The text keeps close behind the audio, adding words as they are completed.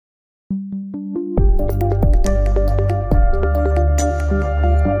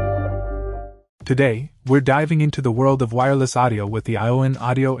Today, we're diving into the world of wireless audio with the ION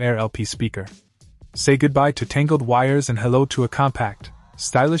Audio Air LP speaker. Say goodbye to tangled wires and hello to a compact,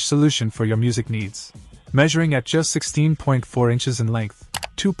 stylish solution for your music needs. Measuring at just 16.4 inches in length,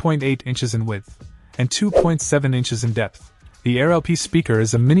 2.8 inches in width, and 2.7 inches in depth, the Air LP speaker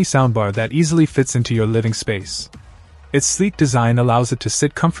is a mini soundbar that easily fits into your living space. Its sleek design allows it to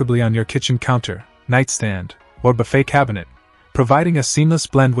sit comfortably on your kitchen counter, nightstand, or buffet cabinet, providing a seamless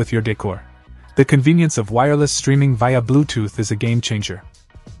blend with your decor. The convenience of wireless streaming via Bluetooth is a game changer.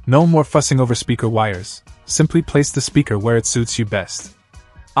 No more fussing over speaker wires, simply place the speaker where it suits you best.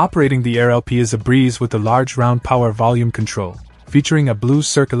 Operating the Air LP is a breeze with a large round power volume control, featuring a blue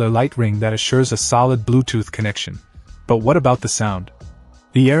circular light ring that assures a solid Bluetooth connection. But what about the sound?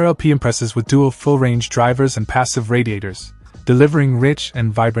 The Air LP impresses with dual full-range drivers and passive radiators, delivering rich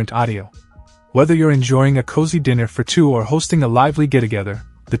and vibrant audio. Whether you're enjoying a cozy dinner for two or hosting a lively get-together,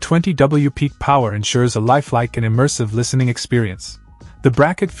 the 20W peak power ensures a lifelike and immersive listening experience. The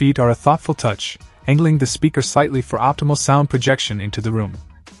bracket feet are a thoughtful touch, angling the speaker slightly for optimal sound projection into the room.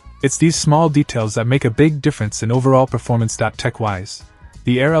 It's these small details that make a big difference in overall performance. Tech-wise,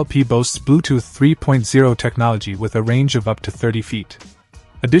 the Air LP boasts Bluetooth 3.0 technology with a range of up to 30 feet.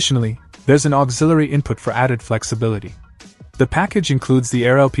 Additionally, there's an auxiliary input for added flexibility. The package includes the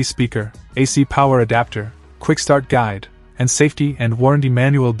Air LP speaker, AC power adapter, quick start guide, and safety and warranty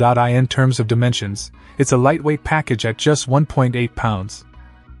manual. In terms of dimensions, it's a lightweight package at just 1.8 pounds.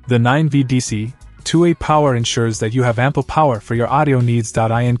 The 9V DC 2A power ensures that you have ample power for your audio needs.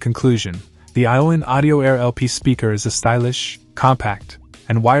 In conclusion, the ION Audio Air LP speaker is a stylish, compact,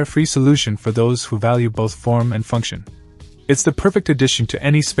 and wire-free solution for those who value both form and function. It's the perfect addition to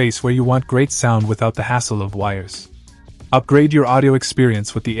any space where you want great sound without the hassle of wires. Upgrade your audio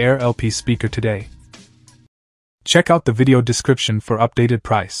experience with the Air LP speaker today. Check out the video description for updated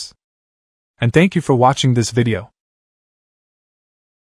price. And thank you for watching this video.